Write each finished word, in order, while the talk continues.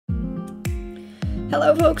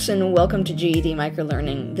Hello folks, and welcome to GED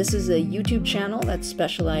Microlearning. This is a YouTube channel that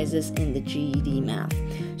specializes in the GED math.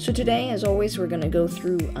 So today, as always, we're going to go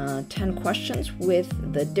through 10 questions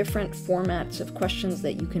with the different formats of questions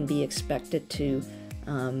that you can be expected to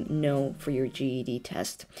know for your GED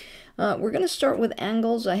test. We're going to start with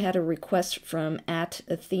angles. I had a request from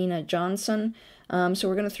 @Athena Johnson. So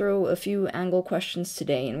we're going to throw a few angle questions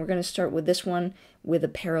today, and we're going to start with this one with a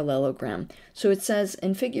parallelogram. So it says,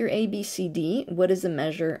 in figure ABCD, what is the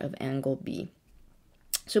measure of angle B?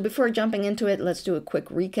 So before jumping into it, let's do a quick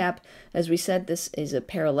recap. As we said, this is a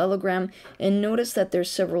parallelogram, and notice that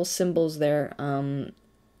there's several symbols there on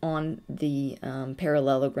the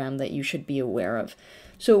parallelogram that you should be aware of.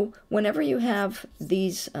 So whenever you have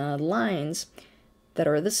these lines that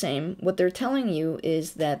are the same, what they're telling you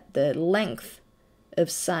is that the length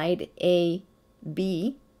of side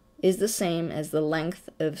AB is the same as the length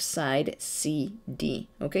of side CD.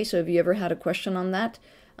 Okay, so have you ever had a question on that?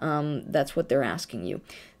 That's what they're asking you.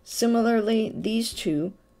 Similarly, these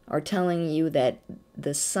two are telling you that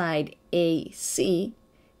the side AC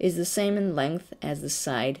is the same in length as the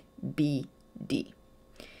side BD.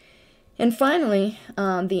 And finally,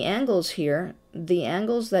 the angles here, the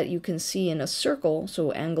angles that you can see in a circle,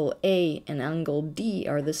 so angle A and angle D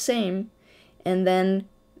are the same, and then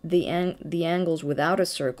the angles without a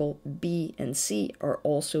circle, B and C, are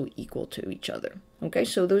also equal to each other. Okay,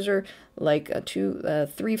 so those are like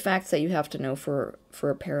three facts that you have to know for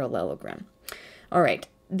a parallelogram. All right,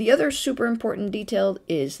 the other super important detail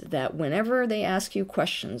is that whenever they ask you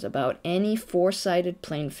questions about any four-sided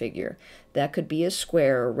plane figure, that could be a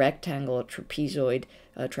square, a rectangle, a trapezoid,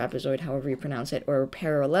 however you pronounce it, or a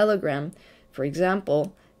parallelogram, for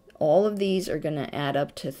example, all of these are going to add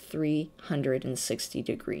up to 360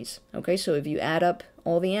 degrees. Okay, so if you add up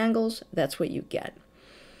all the angles, that's what you get.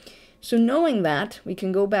 So knowing that, we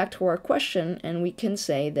can go back to our question and we can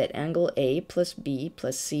say that angle A plus B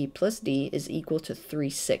plus C plus D is equal to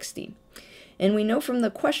 360. And we know from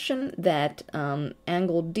the question that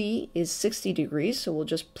angle D is 60 degrees, so we'll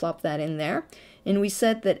just plop that in there. And we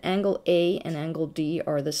said that angle A and angle D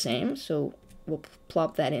are the same, so we'll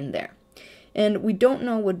plop that in there. And we don't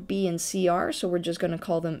know what B and C are, so we're just going to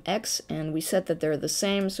call them X, and we said that they're the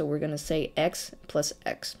same, so we're going to say X plus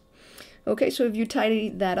X. Okay, so if you tidy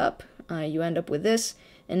that up, you end up with this,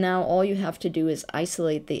 and now all you have to do is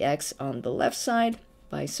isolate the X on the left side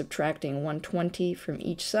by subtracting 120 from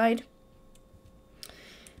each side.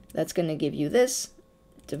 That's going to give you this,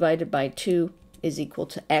 divided by 2 is equal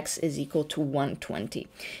to X is equal to 120.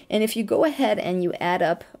 And if you go ahead and you add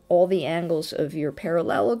up all the angles of your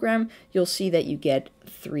parallelogram, you'll see that you get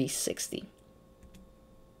 360.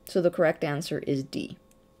 So the correct answer is D.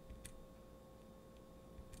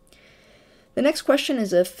 The next question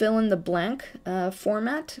is a fill-in-the-blank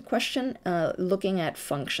format question looking at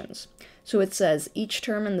functions. So it says each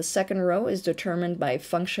term in the second row is determined by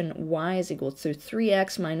function y is equal to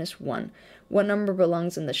 3x minus 1. What number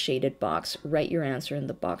belongs in the shaded box? Write your answer in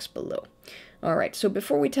the box below. All right, so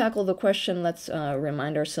before we tackle the question, let's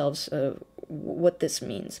remind ourselves what this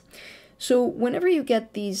means. So whenever you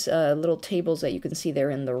get these little tables that you can see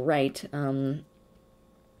there in the right,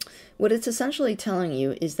 what it's essentially telling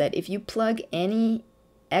you is that if you plug any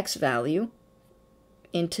x value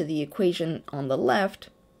into the equation on the left,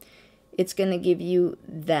 it's going to give you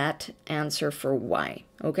that answer for y.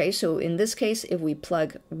 Okay, so in this case, if we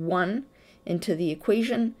plug 1 into the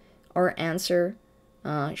equation, our answer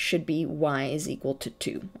should be y is equal to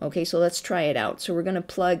 2. Okay, so let's try it out. So we're going to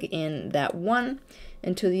plug in that 1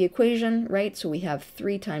 into the equation, right? So we have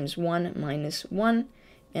 3 times 1 minus 1,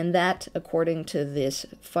 and that, according to this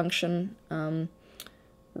function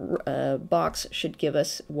box, should give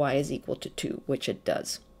us y is equal to 2, which it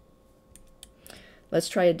does. Let's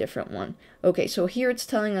try a different one. Okay, so here it's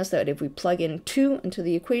telling us that if we plug in 2 into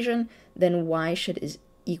the equation, then y should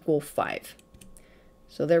equal 5.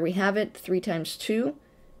 So there we have it. 3 times 2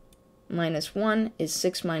 minus 1 is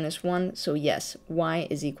 6 minus 1. So yes, y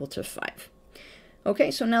is equal to 5. Okay,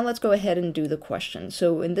 so now let's go ahead and do the question.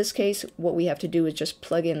 So in this case, what we have to do is just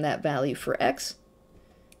plug in that value for x,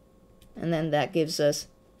 and then that gives us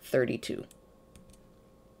 32.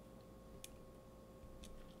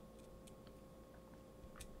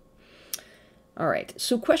 All right,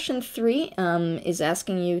 so question 3 is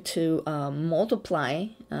asking you to multiply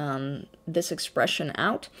this expression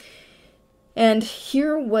out. And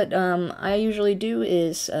here what I usually do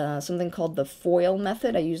is something called the FOIL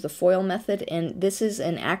method. I use the FOIL method, and this is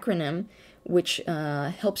an acronym which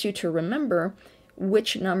helps you to remember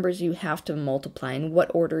which numbers you have to multiply and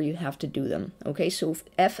what order you have to do them. Okay, so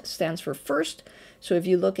F stands for first. So if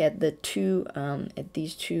you look at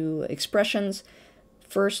these two expressions,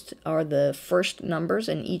 first are the first numbers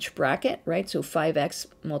in each bracket, right? So 5x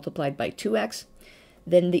multiplied by 2x.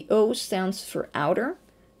 Then the O stands for outer,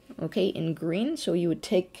 okay, in green. So you would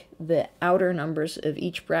take the outer numbers of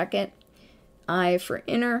each bracket. I for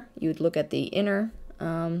inner, you would look at the inner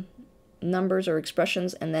numbers or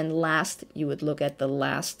expressions, and then last, you would look at the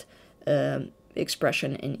last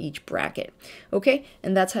expression in each bracket. Okay,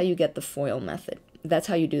 and that's how you get the FOIL method. That's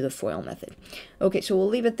how you do the FOIL method. Okay, so we'll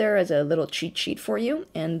leave it there as a little cheat sheet for you,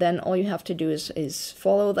 and then all you have to do is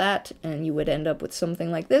follow that, and you would end up with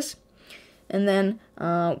something like this. And then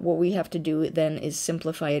what we have to do then is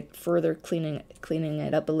simplify it further, cleaning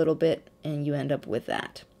it up a little bit, and you end up with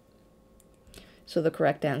that. So the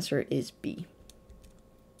correct answer is B.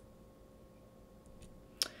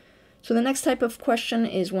 So the next type of question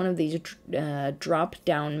is one of these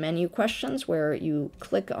drop-down menu questions where you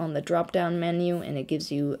click on the drop-down menu and it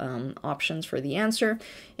gives you options for the answer,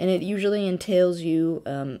 and it usually entails you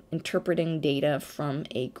interpreting data from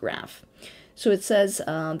a graph. So it says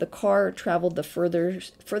the car traveled the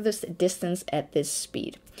furthest distance at this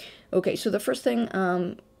speed. Okay, so the first thing,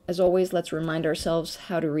 as always, let's remind ourselves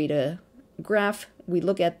how to read a graph. We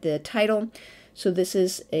look at the title. So this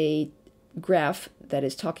is a graph that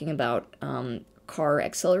is talking about car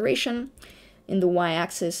acceleration. In the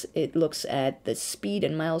y-axis, it looks at the speed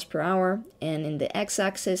in miles per hour, and in the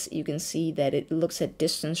x-axis, you can see that it looks at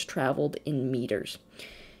distance traveled in meters.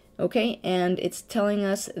 Okay, and it's telling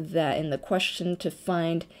us that in the question to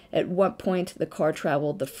find at what point the car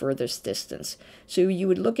traveled the furthest distance. So you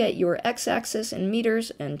would look at your x-axis in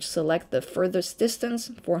meters and select the furthest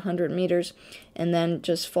distance, 400 meters, and then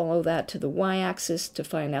just follow that to the y-axis to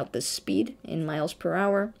find out the speed in miles per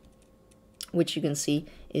hour, which you can see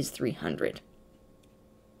is 300.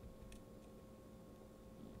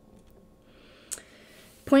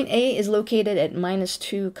 Point A is located at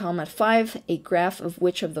 -2, 5, a graph of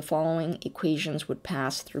which of the following equations would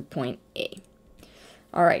pass through point A.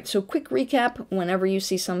 All right, so quick recap. Whenever you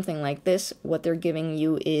see something like this, what they're giving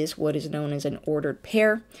you is what is known as an ordered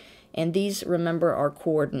pair. And these, remember, are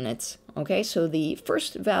coordinates. Okay, so the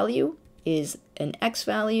first value is an x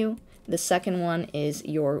value. The second one is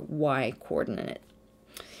your y coordinate.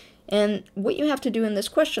 And what you have to do in this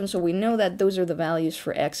question, so we know that those are the values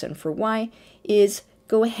for x and for y, is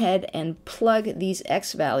go ahead and plug these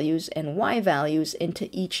x values and y values into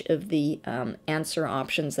each of the answer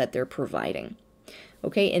options that they're providing.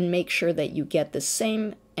 Okay, and make sure that you get the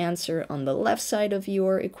same answer on the left side of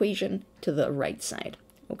your equation to the right side.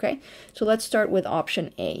 Okay, so let's start with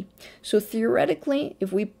option A. So theoretically,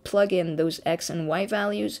 if we plug in those x and y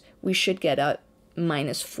values, we should get a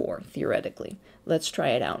 -4, theoretically. Let's try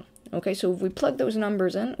it out. Okay, so if we plug those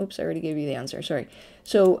numbers in, oops, I already gave you the answer, sorry.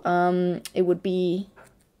 So it would be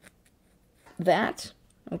that.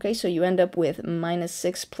 Okay, so you end up with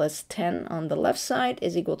 -6 plus 10 on the left side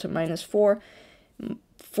is equal to -4.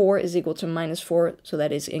 4 is equal to -4, so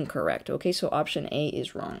that is incorrect. Okay, so option A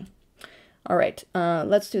is wrong. All right,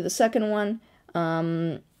 let's do the second one.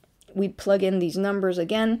 We plug in these numbers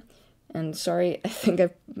again, and sorry, I think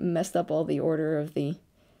I've messed up all the order of the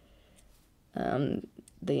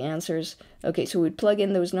answers. Okay, so we plug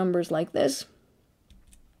in those numbers like this,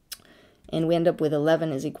 and we end up with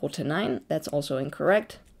 11 is equal to 9. That's also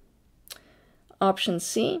incorrect. Option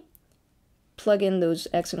C, plug in those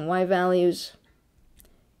x and y values.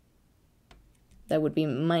 That would be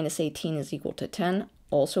 -18 is equal to 10,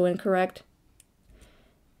 also incorrect.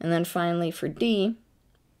 And then finally for D,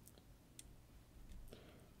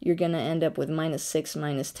 you're going to end up with -6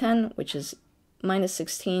 minus 10, which is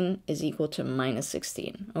 -16 is equal to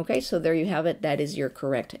 -16. Okay, so there you have it. That is your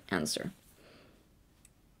correct answer.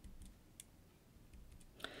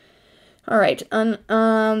 All right,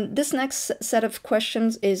 this next set of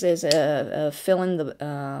questions is a fill in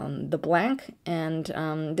the blank, and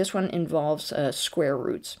this one involves square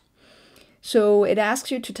roots. So it asks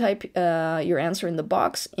you to type your answer in the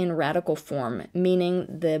box in radical form, meaning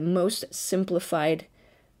the most simplified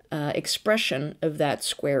expression of that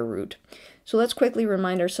square root. So let's quickly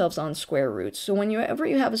remind ourselves on square roots. So whenever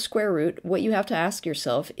you have a square root, what you have to ask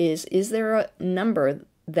yourself is there a number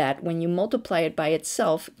that when you multiply it by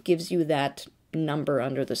itself gives you that number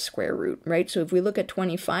under the square root, right? So if we look at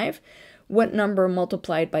 25, what number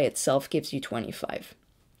multiplied by itself gives you 25?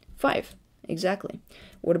 5, exactly.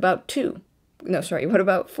 What about 2? No, sorry, what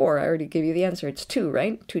about 4? I already gave you the answer. It's 2,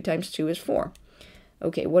 right? 2 times 2 is 4.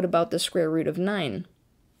 Okay, what about the square root of 9?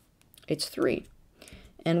 It's 3.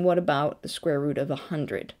 And what about the square root of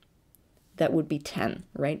 100? That would be 10,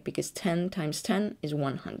 right? Because 10 times 10 is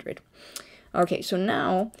 100. Okay, so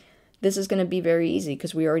now this is going to be very easy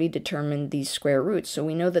because we already determined these square roots. So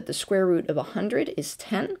we know that the square root of 100 is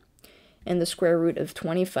 10, and the square root of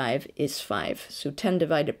 25 is 5. So 10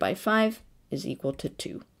 divided by 5 is equal to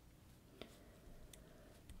 2.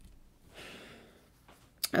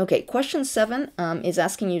 Okay, question 7 is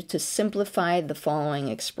asking you to simplify the following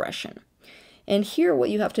expression. And here what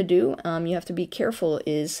you have to do, you have to be careful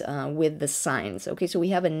is with the signs. Okay, so we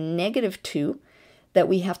have a -2 that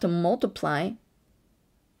we have to multiply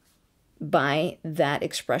by that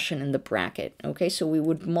expression in the bracket. Okay, so we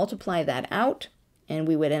would multiply that out and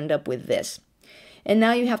we would end up with this. And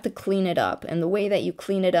now you have to clean it up. And the way that you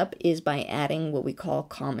clean it up is by adding what we call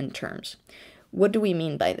common terms. What do we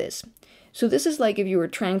mean by this? So this is like if you were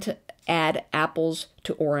trying to add apples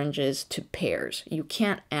to oranges to pears. You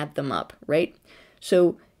can't add them up, right?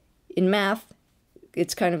 So in math,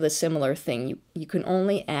 it's kind of a similar thing. You can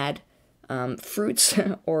only add fruits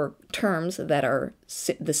or terms that are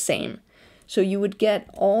the same. So you would get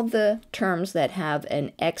all the terms that have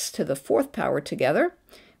an x to the 4th power together,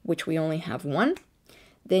 which we only have 1.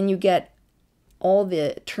 Then you get all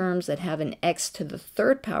the terms that have an x to the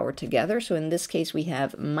 3rd power together. So in this case, we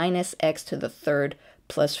have minus x to the 3rd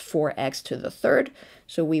plus 4x to the 3rd.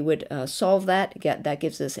 So we would solve that. That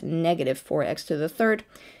gives us negative 4x to the 3rd.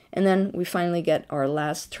 And then we finally get our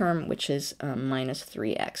last term, which is minus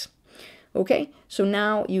 3x. Okay, so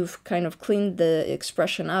now you've kind of cleaned the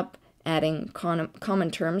expression up, adding common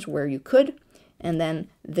terms where you could, and then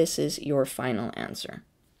this is your final answer,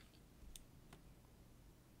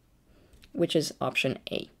 which is option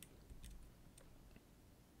A.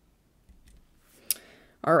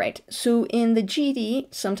 All right, so in the GED,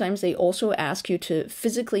 sometimes they also ask you to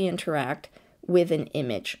physically interact with an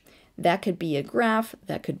image. That could be a graph,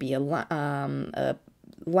 that could be a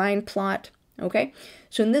line plot, okay?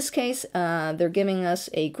 So in this case, they're giving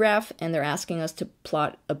us a graph and they're asking us to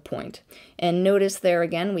plot a point. And notice there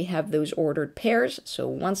again, we have those ordered pairs. So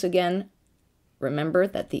once again, remember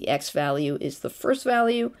that the x value is the first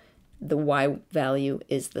value, the y value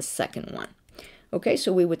is the second one. Okay,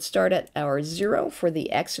 so we would start at our 0 for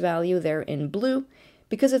the x value there in blue.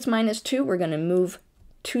 Because it's -2, we're going to move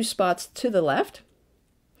 2 spots to the left.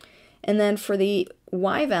 And then for the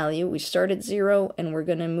y value, we start at 0 and we're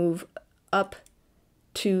going to move up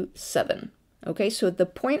to 7. Okay, so at the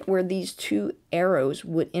point where these two arrows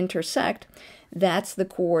would intersect, that's the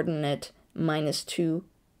coordinate -2,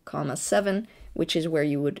 7, which is where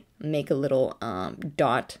you would make a little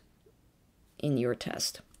dot in your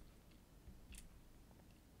test.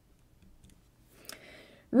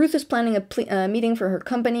 Ruth is planning a meeting for her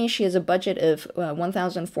company. She has a budget of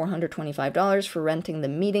 $1,425 for renting the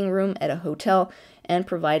meeting room at a hotel and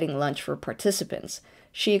providing lunch for participants.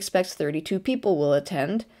 She expects 32 people will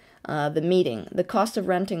attend the meeting. The cost of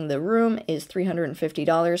renting the room is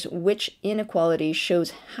 $350, which inequality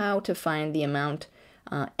shows how to find the amount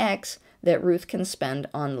X that Ruth can spend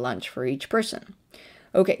on lunch for each person.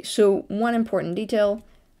 Okay, so one important detail.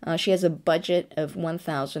 She has a budget of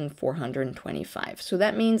 $1,425. So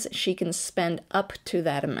that means she can spend up to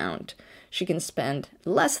that amount. She can spend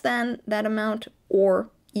less than that amount or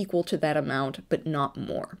equal to that amount, but not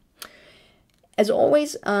more. As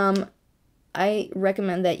always, I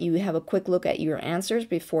recommend that you have a quick look at your answers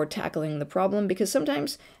before tackling the problem because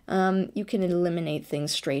sometimes you can eliminate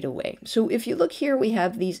things straight away. So if you look here, we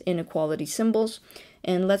have these inequality symbols.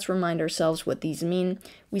 And let's remind ourselves what these mean.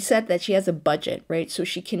 We said that she has a budget, right? So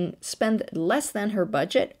she can spend less than her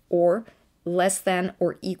budget or less than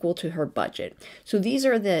or equal to her budget. So these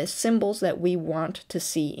are the symbols that we want to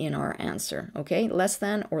see in our answer, okay? Less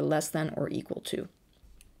than or equal to.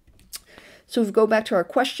 So if we go back to our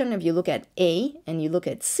question, if you look at A and you look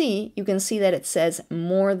at C, you can see that it says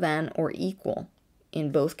more than or equal in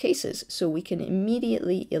both cases. So we can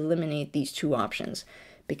immediately eliminate these two options.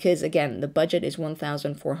 Because again, the budget is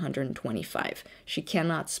 $1,425. She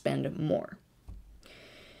cannot spend more.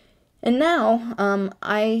 And now,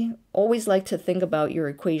 I always like to think about your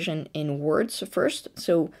equation in words first.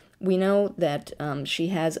 So we know that she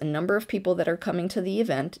has a number of people that are coming to the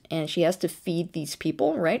event, and she has to feed these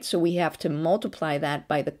people, right? So we have to multiply that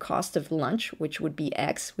by the cost of lunch, which would be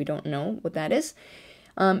X. We don't know what that is.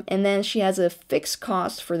 And then she has a fixed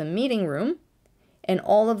cost for the meeting room. And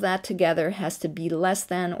all of that together has to be less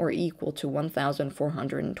than or equal to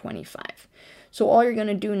 1,425. So all you're going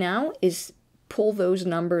to do now is pull those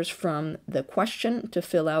numbers from the question to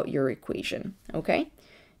fill out your equation, okay?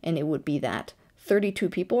 And it would be that 32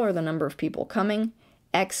 people are the number of people coming,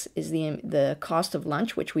 X is the cost of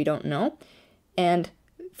lunch, which we don't know, and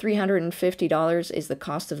 $350 is the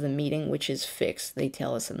cost of the meeting, which is fixed, they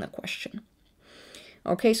tell us in the question.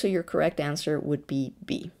 Okay, so your correct answer would be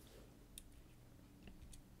B.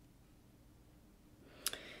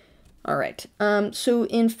 All right, so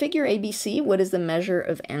in figure ABC, what is the measure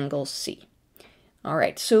of angle C? All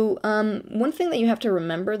right, so one thing that you have to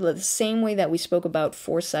remember, the same way that we spoke about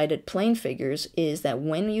four-sided plane figures, is that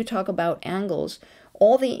when you talk about angles,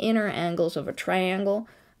 all the inner angles of a triangle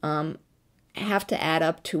have to add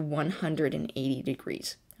up to 180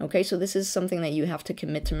 degrees. Okay, so this is something that you have to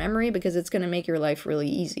commit to memory because it's going to make your life really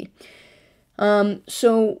easy.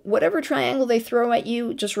 So whatever triangle they throw at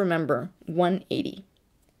you, just remember 180.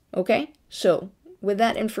 Okay, so with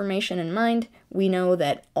that information in mind, we know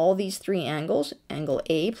that all these three angles, angle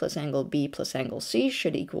A plus angle B plus angle C,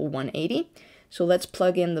 should equal 180. So let's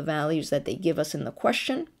plug in the values that they give us in the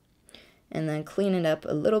question and then clean it up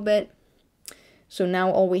a little bit. So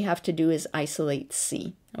now all we have to do is isolate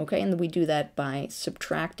C, okay? And we do that by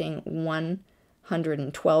subtracting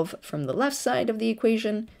 112 from the left side of the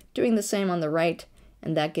equation, doing the same on the right,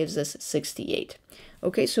 and that gives us 68.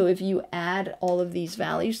 Okay, so if you add all of these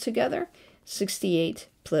values together, 68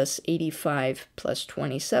 plus 85 plus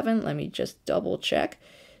 27, let me just double check.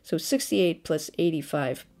 So 68 plus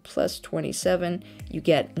 85 plus 27, you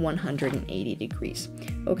get 180 degrees.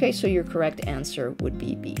 Okay, so your correct answer would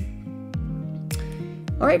be B.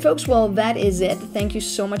 All right, folks, well, that is it. Thank you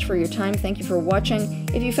so much for your time. Thank you for watching.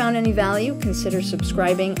 If you found any value, consider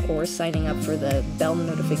subscribing or signing up for the bell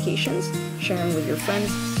notifications, sharing with your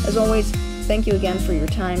friends. As always, thank you again for your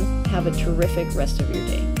time. Have a terrific rest of your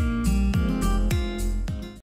day.